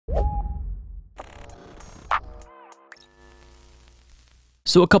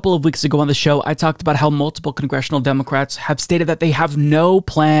So a couple of weeks ago on the show, I talked about how multiple congressional Democrats have stated that they have no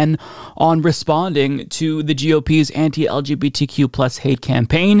plan on responding to the GOP's anti-LGBTQ plus hate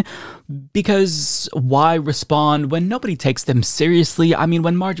campaign, because why respond when nobody takes them seriously? I mean,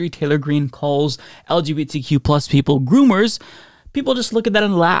 when Marjorie Taylor Greene calls LGBTQ plus people groomers, people just look at that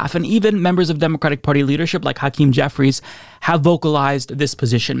and laugh. And even members of Democratic Party leadership like Hakeem Jeffries have vocalized this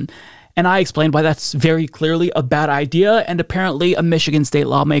position. And I explained why that's very clearly a bad idea, and apparently a Michigan state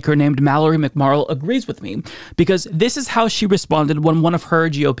lawmaker named Mallory McMarl agrees with me, because this is how she responded when one of her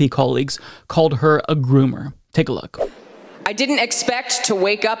GOP colleagues called her a groomer. Take a look. I didn't expect to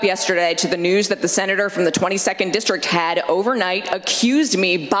wake up yesterday to the news that the senator from the 22nd district had overnight accused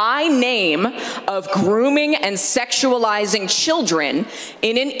me by name of grooming and sexualizing children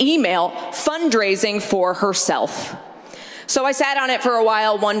in an email fundraising for herself. So I sat on it for a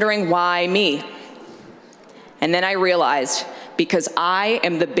while wondering why me. And then I realized, because I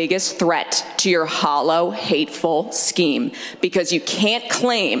am the biggest threat to your hollow, hateful scheme. Because you can't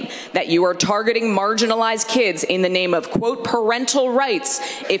claim that you are targeting marginalized kids in the name of, quote, parental rights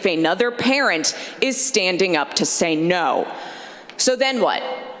if another parent is standing up to say no. So then what?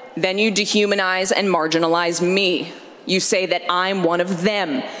 Then you dehumanize and marginalize me. You say that I'm one of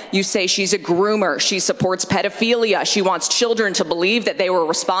them. You say she's a groomer. She supports pedophilia. She wants children to believe that they were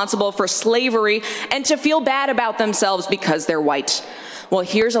responsible for slavery and to feel bad about themselves because they're white. Well,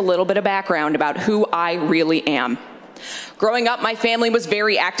 here's a little bit of background about who I really am. Growing up, my family was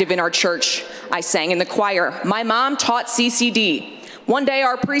very active in our church. I sang in the choir. My mom taught CCD. One day,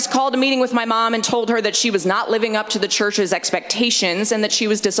 our priest called a meeting with my mom and told her that she was not living up to the church's expectations and that she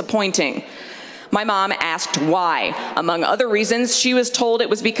was disappointing. My mom asked why. Among other reasons, she was told it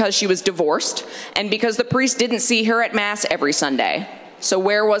was because she was divorced and because the priest didn't see her at Mass every Sunday. So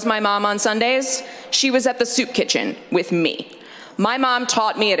where was my mom on Sundays? She was at the soup kitchen with me. My mom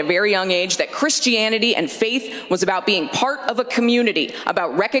taught me at a very young age that Christianity and faith was about being part of a community,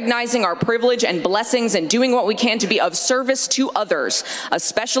 about recognizing our privilege and blessings and doing what we can to be of service to others,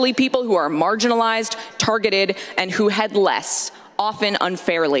 especially people who are marginalized, targeted, and who had less, often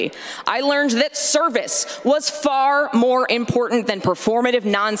unfairly. I learned that service was far more important than performative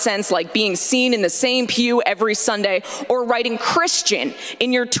nonsense like being seen in the same pew every Sunday or writing Christian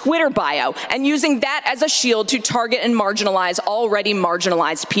in your Twitter bio and using that as a shield to target and marginalize already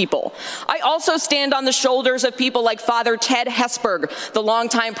marginalized people. I also stand on the shoulders of people like Father Ted Hesburgh, the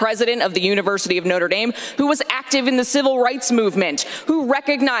longtime president of the University of Notre Dame, who was active in the civil rights movement, who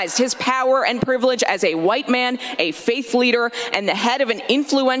recognized his power and privilege as a white man, a faith leader, and the head of an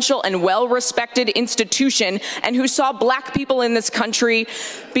influential and well-respected institution, and who saw black people in this country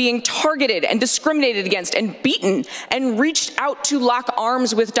being targeted and discriminated against and beaten, and reached out to lock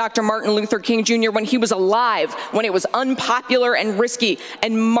arms with Dr. Martin Luther King Jr. when he was alive, when it was unpopular and risky,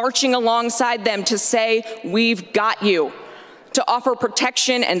 and marching alongside them to say, "We've got you," to offer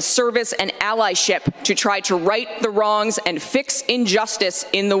protection and service and allyship to try to right the wrongs and fix injustice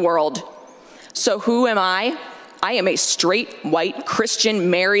in the world. So who am I? I am a straight, white, Christian,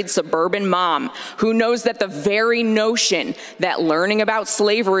 married, suburban mom who knows that the very notion that learning about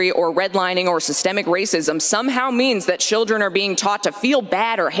slavery or redlining or systemic racism somehow means that children are being taught to feel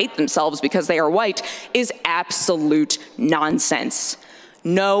bad or hate themselves because they are white is absolute nonsense.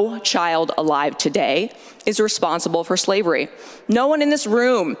 No child alive today is responsible for slavery. No one in this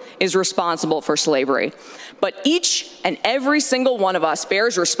room is responsible for slavery. But each and every single one of us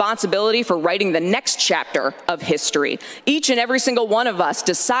bears responsibility for writing the next chapter of history. Each and every single one of us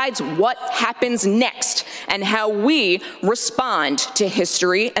decides what happens next and how we respond to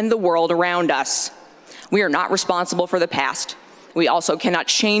history and the world around us. We are not responsible for the past. We also cannot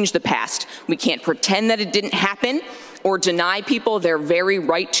change the past. We can't pretend that it didn't happen or deny people their very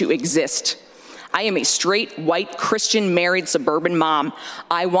right to exist. I am a straight, white, Christian, married, suburban mom.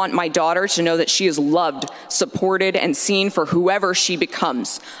 I want my daughter to know that she is loved, supported, and seen for whoever she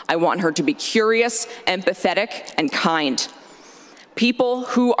becomes. I want her to be curious, empathetic, and kind. People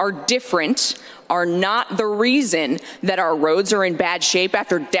who are different are not the reason that our roads are in bad shape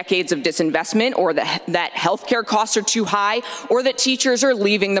after decades of disinvestment, or that healthcare costs are too high, or that teachers are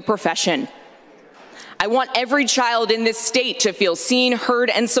leaving the profession. I want every child in this state to feel seen, heard,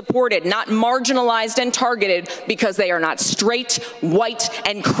 and supported, not marginalized and targeted because they are not straight, white,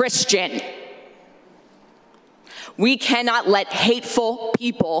 and Christian. We cannot let hateful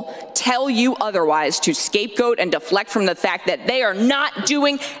people tell you otherwise, to scapegoat and deflect from the fact that they are not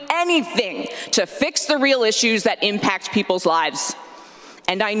doing anything to fix the real issues that impact people's lives.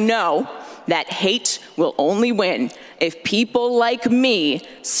 And I know that hate will only win if people like me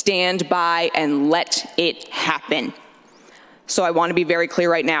stand by and let it happen. So I want to be very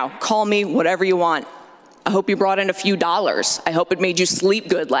clear right now. Call me whatever you want. I hope you brought in a few dollars. I hope it made you sleep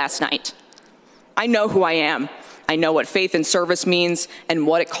good last night. I know who I am. I know what faith and service means and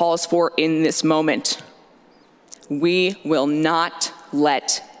what it calls for in this moment. We will not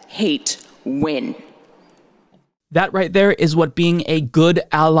let hate win. That right there is what being a good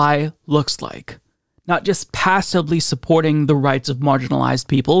ally looks like. Not just passively supporting the rights of marginalized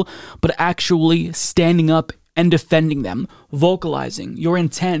people, but actually standing up and defending them, vocalizing your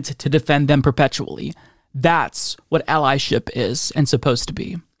intent to defend them perpetually. That's what allyship is and supposed to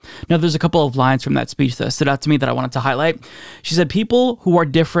be. Now, there's a couple of lines from that speech that stood out to me that I wanted to highlight. She said, people who are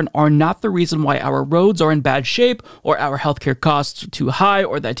different are not the reason why our roads are in bad shape, or our healthcare costs are too high,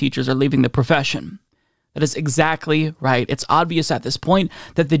 or that teachers are leaving the profession. That is exactly right. It's obvious at this point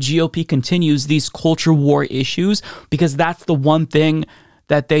that the GOP continues these culture war issues because that's the one thing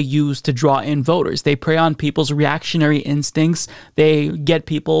that they use to draw in voters. They prey on people's reactionary instincts. They get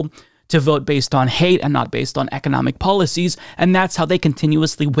people to vote based on hate and not based on economic policies, and that's how they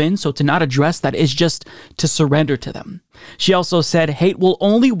continuously win. So to not address that is just to surrender to them. She also said, hate will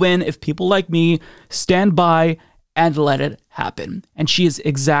only win if people like me stand by and let it happen. And she is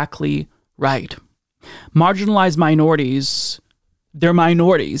exactly right. Marginalized minorities, they're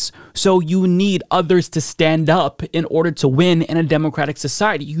minorities. So you need others to stand up in order to win in a democratic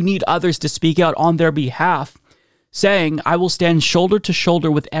society. You need others to speak out on their behalf, saying, I will stand shoulder to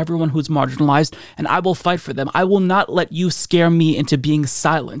shoulder with everyone who's marginalized, and I will fight for them. I will not let you scare me into being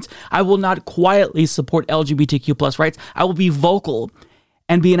silent. I will not quietly support LGBTQ plus rights. I will be vocal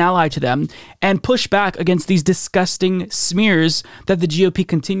and be an ally to them and push back against these disgusting smears that the GOP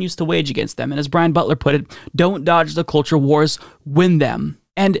continues to wage against them. And as Brian Butler put it, don't dodge the culture wars, win them.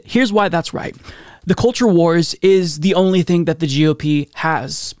 And here's why that's right. The culture wars is the only thing that the GOP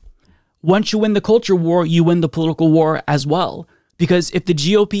has. Once you win the culture war, you win the political war as well. Because if the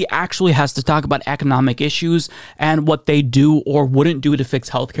GOP actually has to talk about economic issues and what they do or wouldn't do to fix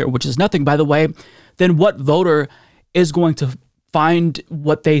healthcare, which is nothing, by the way, then what voter is going to find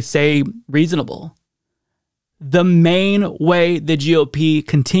what they say reasonable? The main way the GOP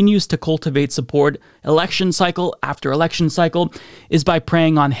continues to cultivate support election cycle after election cycle is by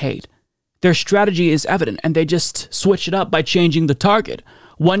preying on hate. Their strategy is evident, and they just switch it up by changing the target.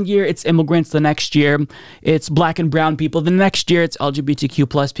 One year it's immigrants, the next year it's black and brown people, the next year it's LGBTQ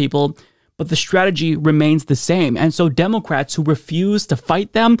plus people, but the strategy remains the same. And so Democrats who refuse to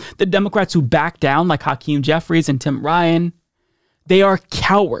fight them, the Democrats who back down like Hakeem Jeffries and Tim Ryan, they are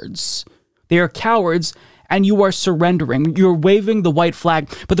cowards. They are cowards, and you are surrendering. You're waving the white flag.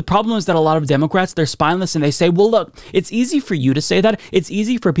 But the problem is that a lot of Democrats, they're spineless, and they say, well, look, it's easy for you to say that. It's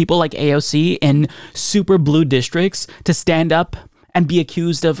easy for people like AOC in super blue districts to stand up and be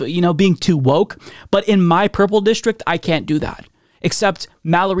accused of, being too woke. But in my purple district, I can't do that. Except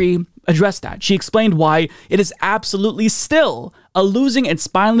Mallory addressed that. She explained why it is absolutely still a losing and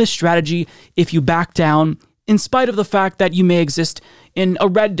spineless strategy if you back down, in spite of the fact that you may exist in a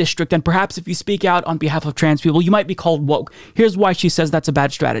red district, and perhaps if you speak out on behalf of trans people, you might be called woke. Here's why she says that's a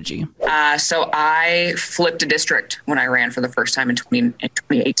bad strategy. So I flipped a district when I ran for the first time in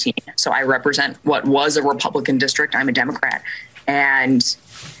 2018. So I represent what was a Republican district. I'm a Democrat. And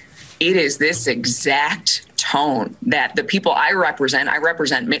it is this exact tone that the people I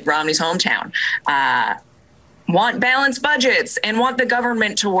represent Mitt Romney's hometown, want balanced budgets and want the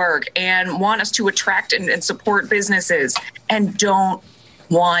government to work and want us to attract and support businesses and don't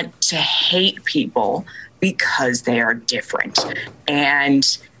want to hate people because they are different.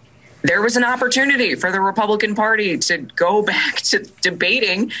 And there was an opportunity for the Republican Party to go back to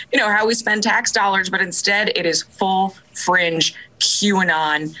debating, how we spend tax dollars, but instead it is full fringe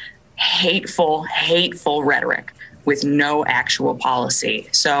QAnon, hateful rhetoric with no actual policy.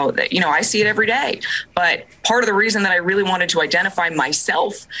 So, I see it every day. But part of the reason that I really wanted to identify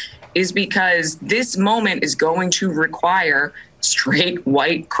myself is because this moment is going to require straight,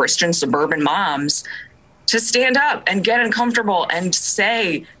 white, Christian, suburban moms to stand up and get uncomfortable and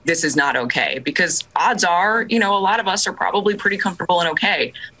say this is not okay. Because odds are, a lot of us are probably pretty comfortable and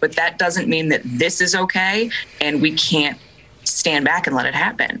okay. But that doesn't mean that this is okay, and we can't stand back and let it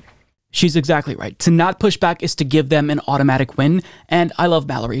happen. She's exactly right. To not push back is to give them an automatic win. And I love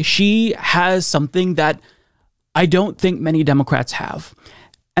Mallory. She has something that I don't think many Democrats have,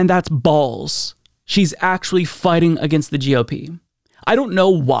 and that's balls. She's actually fighting against the GOP. I don't know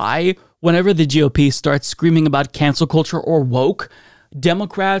why, whenever the GOP starts screaming about cancel culture or woke,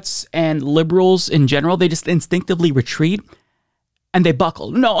 Democrats and liberals in general, they just instinctively retreat and they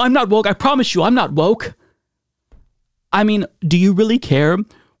buckle. No, I'm not woke. I promise you, I'm not woke. I mean, do you really care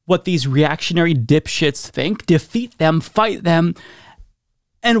what these reactionary dipshits think, defeat them, fight them,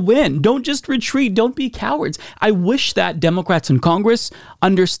 and win. Don't just retreat. Don't be cowards. I wish that Democrats in Congress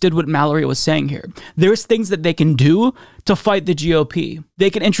understood what Mallory was saying here. There's things that they can do to fight the GOP.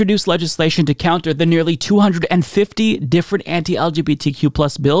 They can introduce legislation to counter the nearly 250 different anti-LGBTQ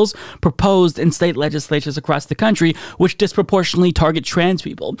plus bills proposed in state legislatures across the country, which disproportionately target trans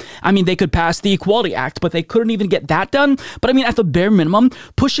people. I mean, they could pass the Equality Act, but they couldn't even get that done. But I mean, at the bare minimum,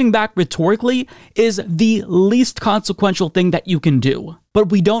 pushing back rhetorically is the least consequential thing that you can do. But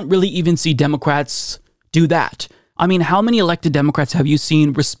we don't really even see Democrats do that. I mean, how many elected Democrats have you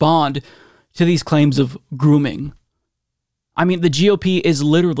seen respond to these claims of grooming? I mean, the GOP is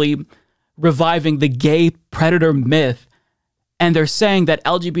literally reviving the gay predator myth, and they're saying that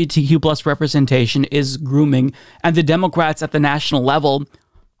LGBTQ plus representation is grooming, and the Democrats at the national level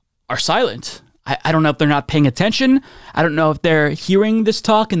are silent. I don't know if they're not paying attention. I don't know if they're hearing this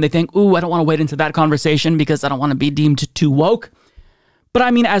talk and they think, ooh, I don't want to wade into that conversation because I don't want to be deemed too woke. But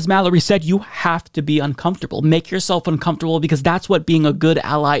I mean, as Mallory said, you have to be uncomfortable. Make yourself uncomfortable because that's what being a good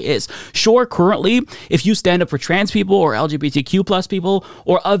ally is. Sure, currently, if you stand up for trans people or LGBTQ plus people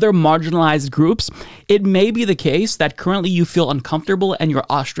or other marginalized groups, it may be the case that currently you feel uncomfortable and you're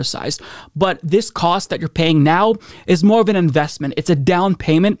ostracized. But this cost that you're paying now is more of an investment. It's a down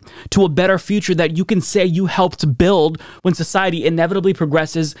payment to a better future that you can say you helped build when society inevitably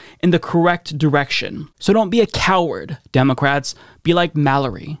progresses in the correct direction. So don't be a coward, Democrats. Be like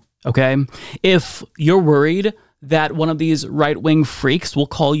Mallory, okay? If you're worried that one of these right-wing freaks will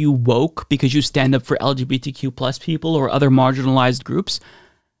call you woke because you stand up for LGBTQ plus people or other marginalized groups,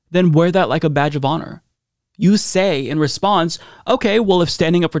 then wear that like a badge of honor. You say in response, okay, well, if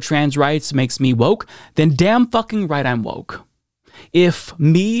standing up for trans rights makes me woke, then damn fucking right I'm woke. If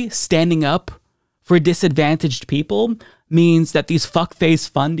me standing up for disadvantaged people means that these fuckface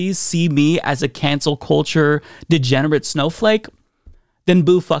fundies see me as a cancel culture degenerate snowflake, then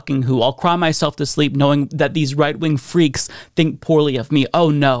boo fucking who. I'll cry myself to sleep knowing that these right-wing freaks think poorly of me. Oh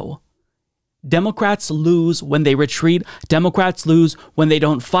no. Democrats lose when they retreat. Democrats lose when they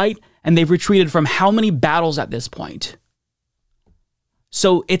don't fight. And they've retreated from how many battles at this point?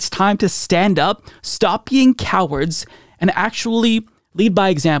 So it's time to stand up, stop being cowards, and actually lead by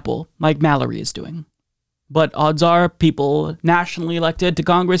example like Mallory is doing. But odds are people nationally elected to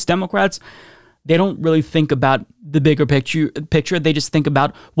Congress, Democrats, they don't really think about the bigger picture. They just think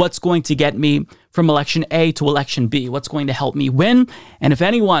about what's going to get me from election A to election B, what's going to help me win. And if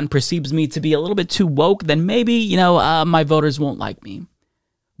anyone perceives me to be a little bit too woke, then maybe, my voters won't like me.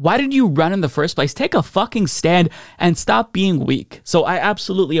 Why did you run in the first place? Take a fucking stand and stop being weak. So I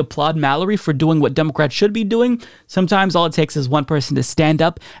absolutely applaud Mallory for doing what Democrats should be doing. Sometimes all it takes is one person to stand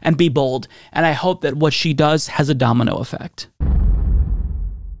up and be bold. And I hope that what she does has a domino effect.